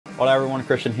Hola everyone,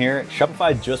 Christian here.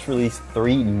 Shopify just released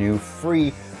 3 new free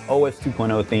OS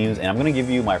 2.0 themes, and I'm going to give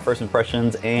you my first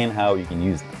impressions and how you can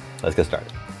use them. Let's get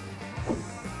started.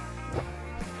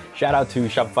 Shout out to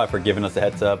Shopify for giving us a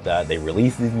heads up that they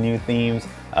released these new themes.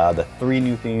 The 3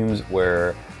 new themes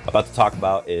we're about to talk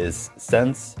about is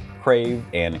Sense, Crave,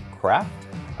 and Craft.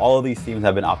 All of these themes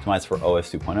have been optimized for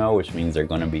OS 2.0, which means they're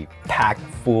going to be packed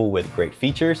full with great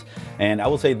features. And I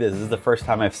will say this is the first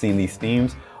time I've seen these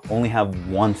themes only have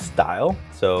one style.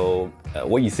 So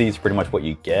what you see is pretty much what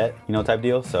you get, type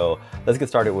deal. So let's get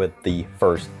started with the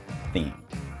first theme.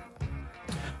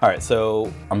 All right,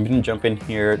 so I'm going to jump in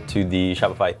here to the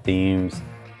Shopify themes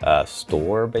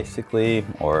store, basically,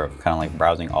 or kind of like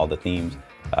browsing all the themes.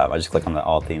 I just click on the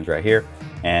all themes right here.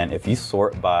 And if you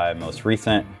sort by most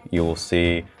recent, you will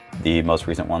see the most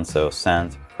recent ones. So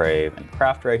Sense, Crave, and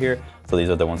Craft right here. So these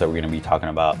are the ones that we're going to be talking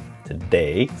about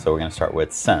today. So we're going to start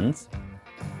with Sense.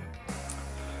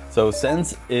 So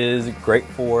Sense is great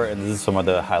for, and this is some of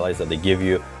the highlights that they give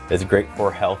you, it's great for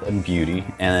health and beauty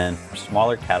and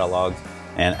smaller catalogs.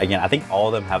 And again, I think all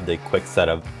of them have the quick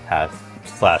setup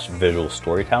 / visual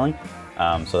storytelling.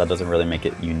 So that doesn't really make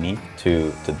it unique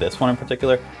to this one in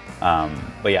particular.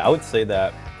 But yeah, I would say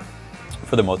that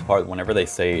for the most part, whenever they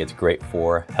say it's great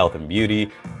for health and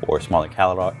beauty or smaller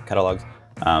catalogs,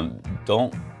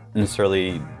 don't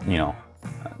necessarily,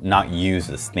 not use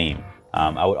this theme.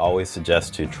 I would always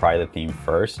suggest to try the theme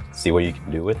first, see what you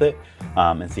can do with it,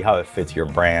 and see how it fits your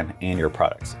brand and your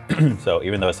products. So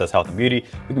even though it says health and beauty,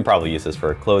 you can probably use this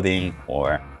for clothing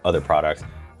or other products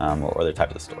or other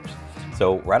types of stores.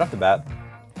 So right off the bat,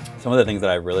 some of the things that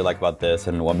I really like about this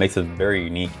and what makes it very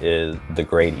unique is the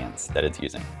gradients that it's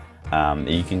using.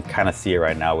 You can kind of see it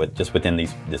right now with just within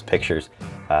these pictures.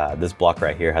 This block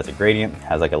right here has a gradient,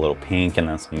 has like a little pink and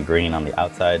then some green on the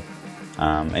outside.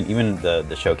 And even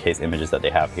the showcase images that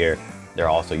they have here, they're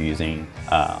also using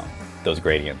those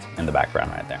gradients in the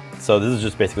background right there. So this is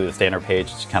just basically the standard page. It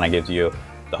just kind of gives you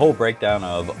the whole breakdown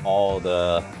of all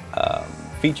the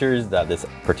features that this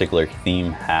particular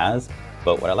theme has.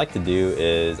 But what I like to do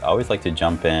is I always like to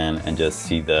jump in and just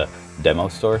see the demo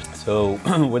store. So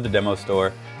with the demo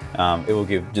store, it will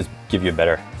give you a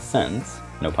better sense,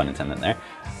 no pun intended there,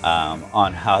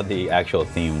 on how the actual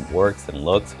theme works and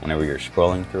looks whenever you're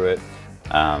scrolling through it.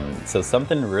 So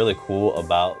something really cool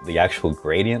about the actual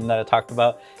gradient that I talked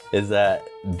about is that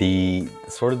the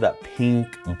sort of that pink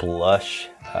blush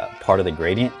part of the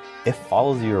gradient, it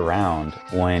follows you around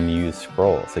when you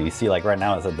scroll. So you see, like right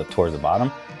now it's towards the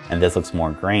bottom and this looks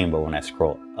more green, but when I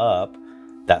scroll up,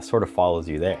 that sort of follows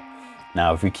you there.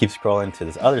 Now, if we keep scrolling to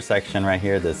this other section right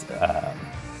here, this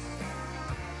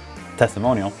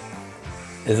testimonial,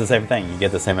 it's the same thing. You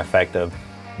get the same effect of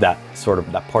that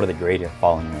part of the gradient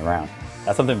following you around.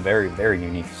 That's something very, very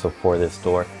unique for this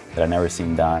store that I've never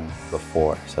seen done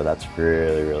before. So that's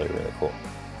really, really, really cool.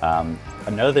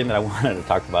 Another thing that I wanted to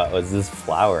talk about was this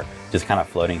flower just kind of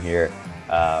floating here.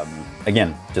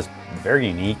 Again, just very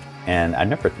unique. And I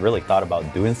never really thought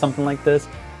about doing something like this.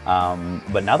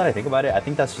 But now that I think about it, I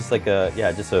think that's just like a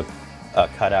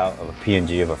cutout of a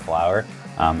PNG of a flower.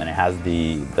 And it has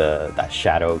that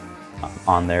shadow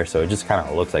on there. So it just kind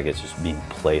of looks like it's just being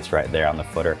placed right there on the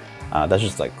footer. That's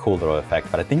just like a cool little effect,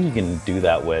 but I think you can do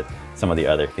that with some of the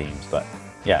other themes. But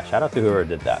yeah, shout out to whoever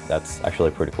did that. That's actually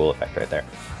a pretty cool effect right there.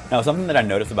 Now, something that I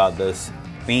noticed about this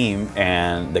theme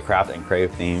and the Craft and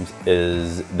Crave themes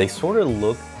is they sort of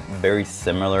look very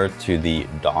similar to the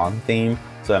Dawn theme.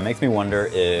 So that makes me wonder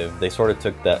if they sort of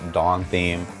took that Dawn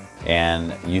theme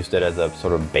and used it as a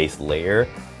sort of base layer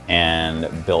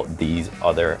and built these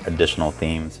other additional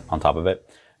themes on top of it.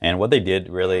 And what they did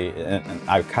really, and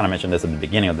I kind of mentioned this at the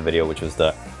beginning of the video, which was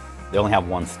they only have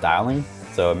one styling.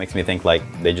 So it makes me think like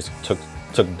they just took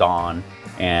Dawn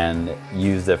and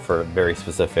used it for a very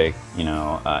specific,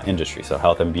 industry. So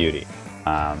health and beauty.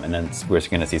 And then we're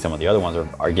just gonna see some of the other ones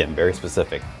are again, very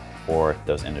specific for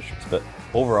those industries. But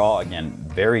overall, again,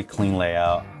 very clean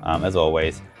layout, as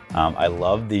always. I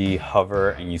love the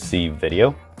hover and you see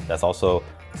video. That's also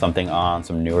something on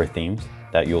some newer themes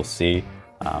that you'll see.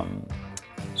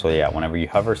 So yeah, whenever you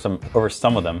hover over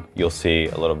some of them, you'll see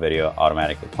a little video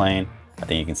automatically playing. I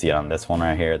think you can see it on this one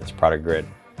right here, this product grid.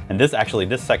 And this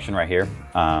section right here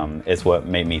is what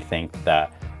made me think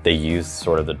that they use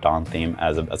sort of the Dawn theme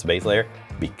as a base layer,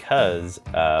 because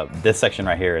this section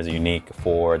right here is unique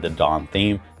for the Dawn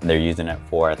theme. And they're using it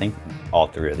for, I think, all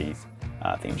 3 of these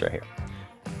themes right here.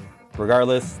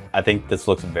 Regardless, I think this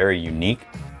looks very unique,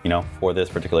 for this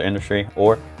particular industry,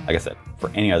 or like I said,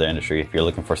 for any other industry. If you're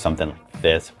looking for something like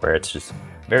this, where it's just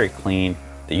very clean,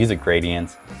 the use of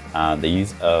gradients, the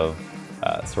use of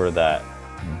sort of that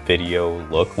video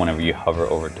look whenever you hover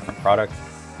over different products,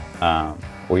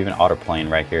 or even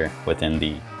autoplaying right here within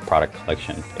the product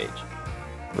collection page.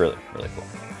 Really, really cool.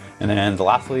 And then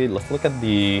lastly, let's look at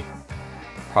the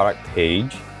product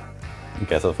page.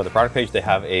 Okay, so for the product page, they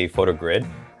have a photo grid.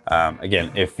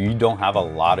 Again, if you don't have a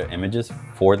lot of images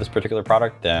for this particular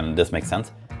product, then this makes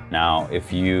sense. Now,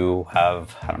 if you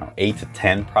have, I don't know, 8 to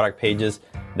 10 product pages,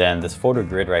 then this photo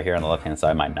grid right here on the left-hand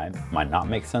side might not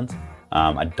make sense.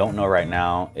 I don't know right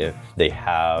now if they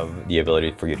have the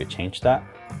ability for you to change that.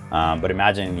 But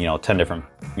imagine, 10 different,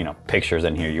 pictures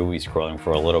in here, you'll be scrolling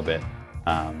for a little bit.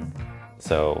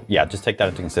 So yeah, just take that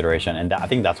into consideration. And I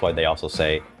think that's why they also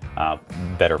say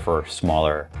better for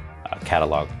smaller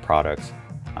catalog products.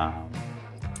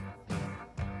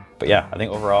 But yeah, I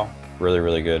think overall, really,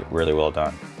 really good, really well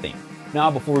done theme.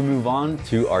 Now, before we move on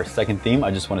to our second theme,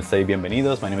 I just want to say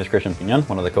bienvenidos. My name is Christian Piñon,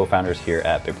 one of the co-founders here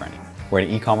at Big Branding. We're an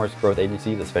e-commerce growth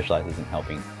agency that specializes in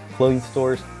helping clothing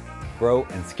stores grow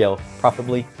and scale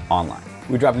profitably online.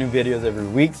 We drop new videos every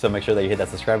week, so make sure that you hit that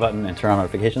subscribe button and turn on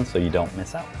notifications so you don't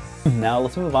miss out. Now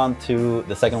let's move on to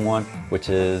the second one, which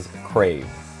is Crave.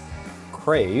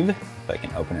 Crave, if I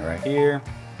can open it right here,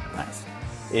 nice.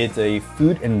 It's a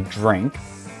food and drink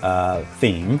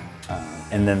theme.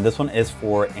 And then this one is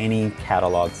for any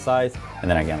catalog size. And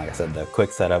then again, like I said, the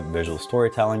quick setup visual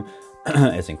storytelling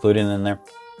is included in there.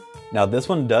 Now this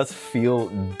one does feel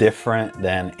different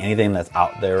than anything that's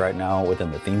out there right now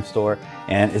within the theme store.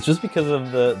 And it's just because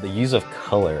of the use of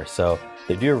color. So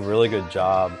they do a really good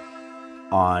job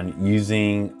on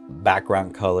using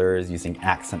background colors, using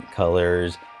accent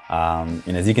colors.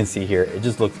 And as you can see here, it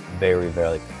just looks very,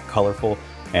 very colorful.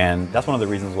 And that's one of the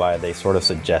reasons why they sort of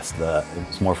suggest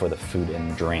it's more for the food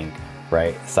and drink,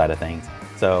 right, side of things.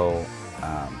 So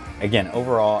again,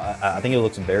 overall, I think it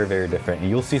looks very, very different. And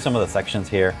you'll see some of the sections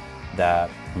here that,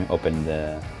 let me open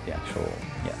the actual,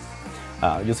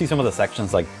 yes. You'll see some of the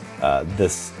sections like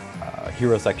this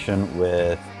hero section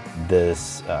with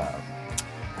this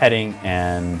heading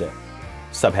and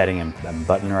subheading and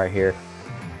button right here.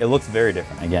 It looks very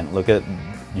different. Again, look at,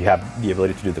 you have the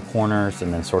ability to do the corners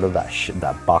and then sort of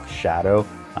that box shadow,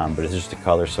 but it's just the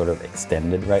color sort of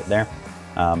extended right there.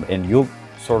 And you'll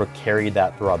sort of carry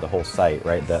that throughout the whole site,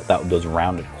 right? Those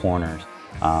rounded corners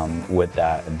with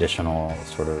that additional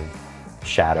sort of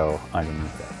shadow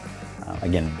underneath it.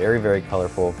 Again, very, very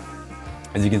colorful.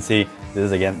 As you can see, this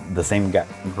is again the same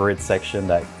grid section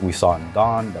that we saw in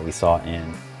Dawn, that we saw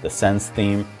in the Sense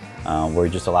theme, where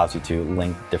it just allows you to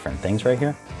link different things right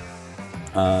here.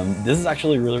 This is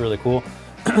actually really, really cool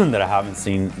that I haven't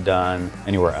seen done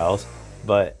anywhere else.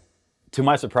 But to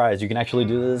my surprise, you can actually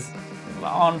do this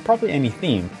on probably any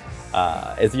theme.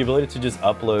 It's the ability to just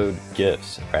upload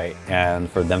GIFs, right? And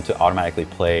for them to automatically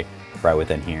play right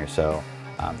within here. So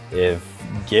if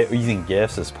using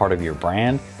GIFs as part of your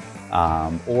brand,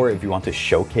 or if you want to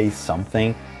showcase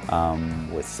something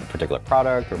with a particular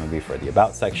product, or maybe for the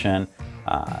About section,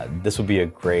 this would be a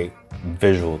great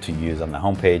visual to use on the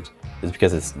homepage. Is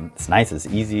because it's nice, it's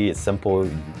easy, it's simple.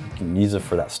 You can use it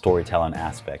for that storytelling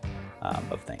aspect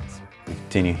of things. We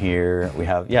continue here. We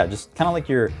have, yeah, just kind of like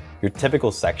your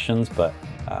typical sections, but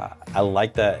I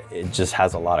like that it just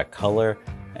has a lot of color.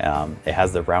 It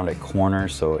has the rounded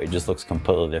corners, so it just looks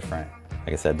completely different,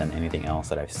 like I said, than anything else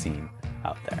that I've seen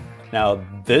out there. Now,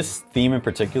 this theme in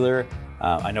particular,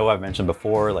 I know I've mentioned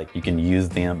before, like you can use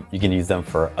them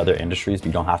for other industries.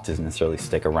 You don't have to necessarily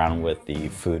stick around with the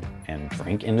food and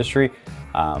drink industry.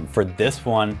 For this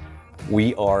one,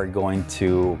 we are going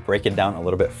to break it down a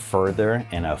little bit further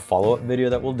in a follow-up video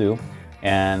that we'll do.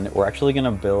 And we're actually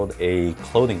gonna build a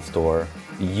clothing store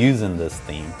using this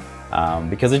theme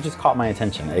because it just caught my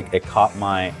attention. It caught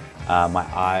my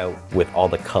eye with all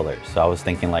the colors. So I was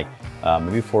thinking like,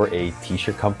 maybe for a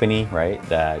t-shirt company, right,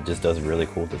 that just does really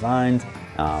cool designs,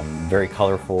 very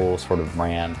colorful sort of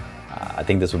brand. I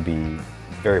think this would be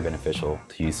very beneficial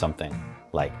to use something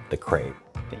like the Crave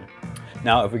theme.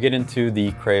 Now, if we get into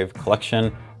the Crave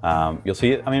collection, you'll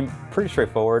see it, I mean, pretty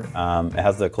straightforward. It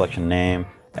has the collection name,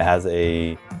 it has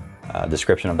a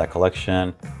description of that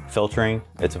collection. Filtering,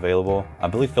 it's available. I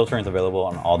believe filtering is available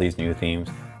on all these new themes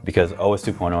because OS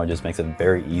 2.0 just makes it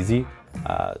very easy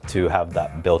to have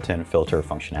that built-in filter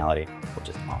functionality, which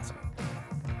is awesome.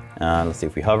 Let's see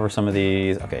if we hover some of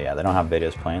these. Okay, yeah, they don't have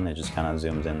videos playing. They just kind of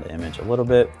zooms in the image a little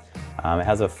bit. It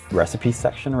has a recipe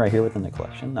section right here within the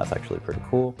collection. That's actually pretty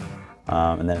cool.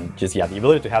 And then just, yeah, the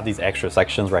ability to have these extra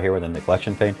sections right here within the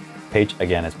collection page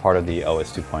again, is part of the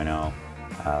OS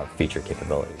 2.0 feature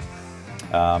capabilities.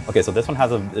 Okay, so this one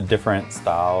has a different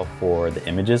style for the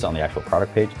images on the actual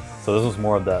product page. So this was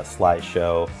more of the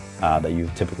slideshow that you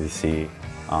typically see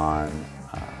on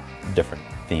different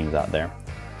themes out there.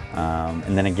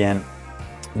 And then again,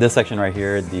 this section right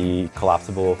here, the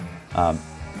collapsible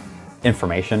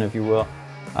information, if you will,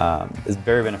 is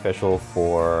very beneficial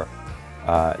for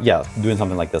doing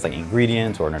something like this, like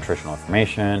ingredients or nutritional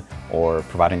information, or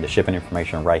providing the shipping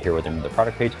information right here within the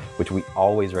product page, which we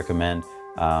always recommend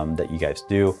that you guys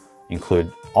do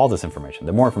include all this information.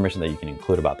 The more information that you can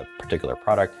include about the particular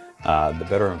product, the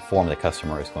better informed the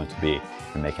customer is going to be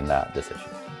in making that decision.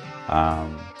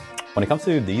 When it comes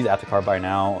to these add to cart buy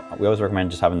now, we always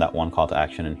recommend just having that one call to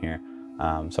action in here.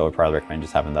 So I would probably recommend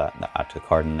just having that add to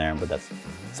cart in there, but that's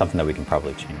something that we can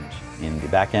probably change in the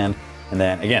back end. And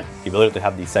then again, the ability to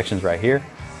have these sections right here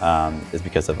is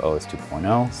because of OS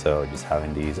 2.0. So just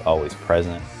having these always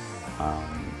present,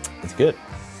 it's good.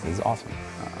 This is awesome.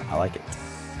 I like it.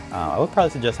 I would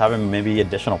probably suggest having maybe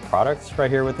additional products right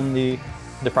here within the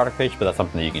product page, but that's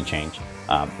something that you can change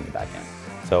in the back end.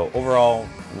 So overall,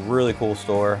 really cool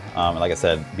store. And like I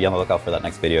said, be on the lookout for that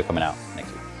next video coming out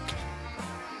next week.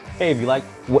 Hey, if you like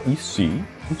what you see,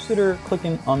 consider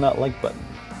clicking on that like button.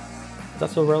 Is that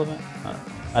still relevant?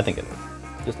 I think it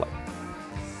is. Just like.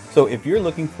 So if you're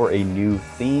looking for a new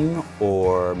theme,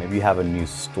 or maybe you have a new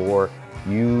store,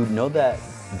 you know that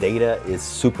data is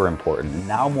super important.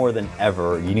 Now more than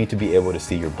ever, you need to be able to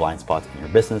see your blind spots in your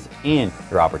business and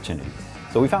your opportunities.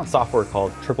 So we found software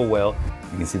called Triple Whale.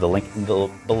 You can see the link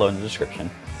below in the description,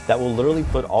 that will literally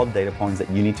put all the data points that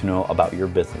you need to know about your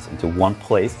business into one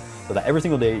place, so that every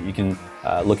single day you can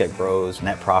look at growth,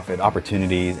 net profit,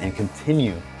 opportunities, and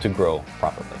continue to grow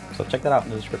profitably. So check that out in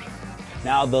the description.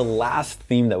 Now, the last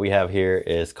theme that we have here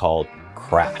is called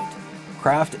Craft.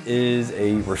 Craft is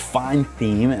a refined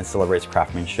theme and celebrates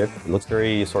craftsmanship. It looks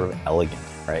very sort of elegant,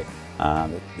 right?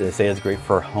 They say it's great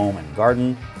for home and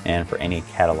garden and for any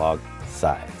catalog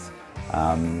size.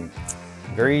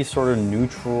 Very sort of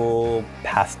neutral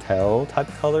pastel type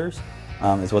colors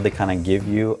is what they kind of give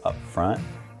you up front.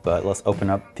 But let's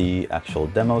open up the actual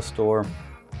demo store.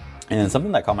 And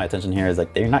something that caught my attention here is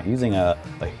like they're not using a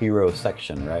hero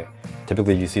section, right?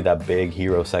 Typically you see that big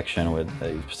hero section with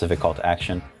a specific call to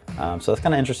action. So it's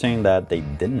kind of interesting that they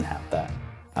didn't have that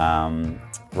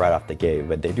right off the gate,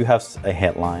 but they do have a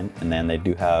headline, and then they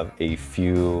do have a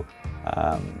few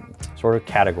sort of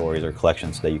categories or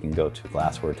collections that you can go to: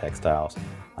 glassware, textiles,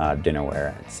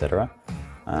 dinnerware, etc.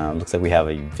 Looks like we have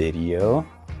a video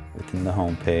within the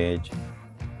homepage.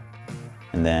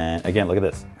 And then again, look at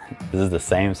this. This is the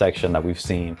same section that we've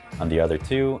seen on the other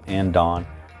two and Dawn,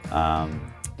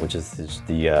 which is just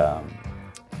the,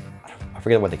 I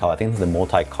forget what they call it. I think it's the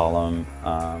multi-column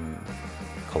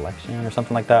collection or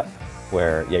something like that,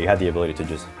 where you have the ability to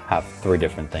just have 3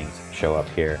 different things show up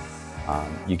here.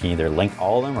 You can either link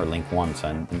all of them or link one. So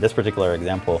in this particular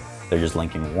example, they're just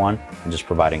linking one and just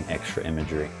providing extra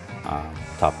imagery,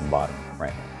 top and bottom,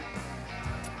 right?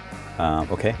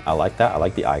 Okay, I like that. I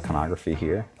like the iconography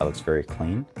here. That looks very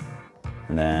clean.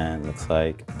 And then looks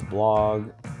like the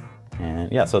blog.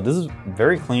 And yeah, so this is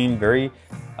very clean, very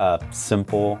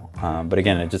simple. But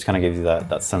again, it just kind of gives you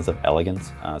that sense of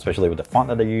elegance, especially with the font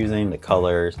that they're using, the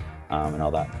colors, and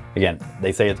all that. Again,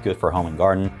 they say it's good for home and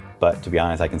garden, but to be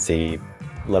honest, I can see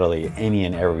literally any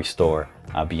and every store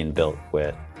being built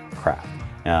with craft.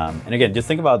 And again, just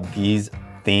think about these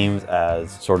themes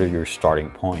as sort of your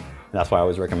starting point. And that's why I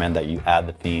always recommend that you add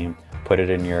the theme, put it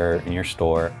in your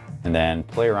store, and then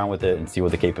play around with it and see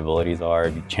what the capabilities are.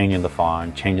 If you changing the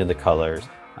font, changing the colors,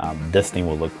 this theme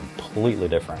will look completely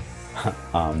different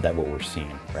than what we're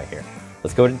seeing right here.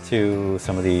 Let's go into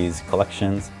some of these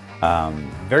collections.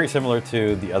 Very similar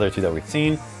to the other two that we've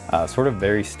seen, sort of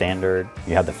very standard.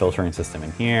 You have the filtering system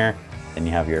in here, then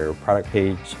you have your product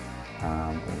page.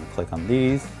 We'll click on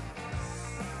these.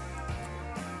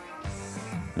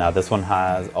 Now this one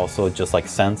has also, just like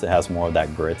Sense, it has more of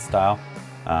that grid style.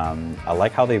 I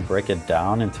like how they break it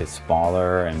down into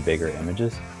smaller and bigger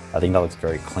images. I think that looks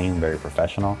very clean, very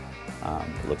professional.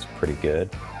 It looks pretty good.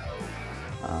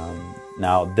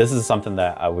 Now this is something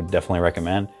that I would definitely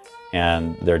recommend,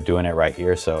 and they're doing it right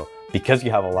here. So because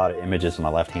you have a lot of images on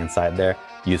the left-hand side there,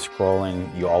 you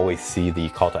scrolling, you always see the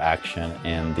call to action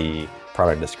and the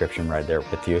product description right there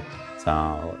with you.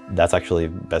 So that's actually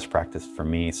best practice for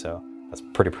me. So that's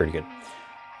pretty good.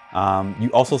 You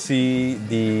also see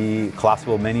the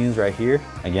collapsible menus right here.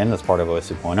 Again, that's part of OS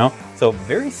 2.0. So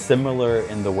very similar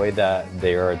in the way that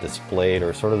they are displayed,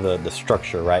 or sort of the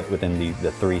structure, right, within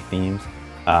the 3 themes.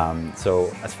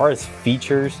 So as far as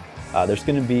features, there's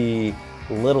going to be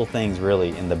little things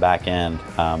really in the back end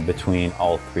between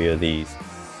all 3 of these,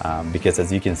 because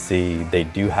as you can see, they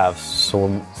do have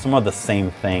some of the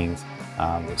same things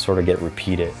that sort of get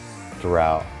repeated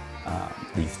throughout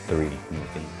these 3 new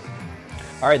themes.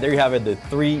 All right, there you have it, the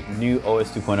 3 new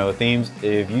OS 2.0 themes.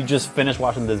 If you just finished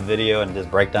watching this video and this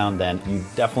breakdown, then you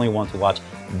definitely want to watch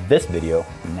this video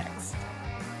next.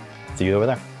 See you over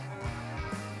there.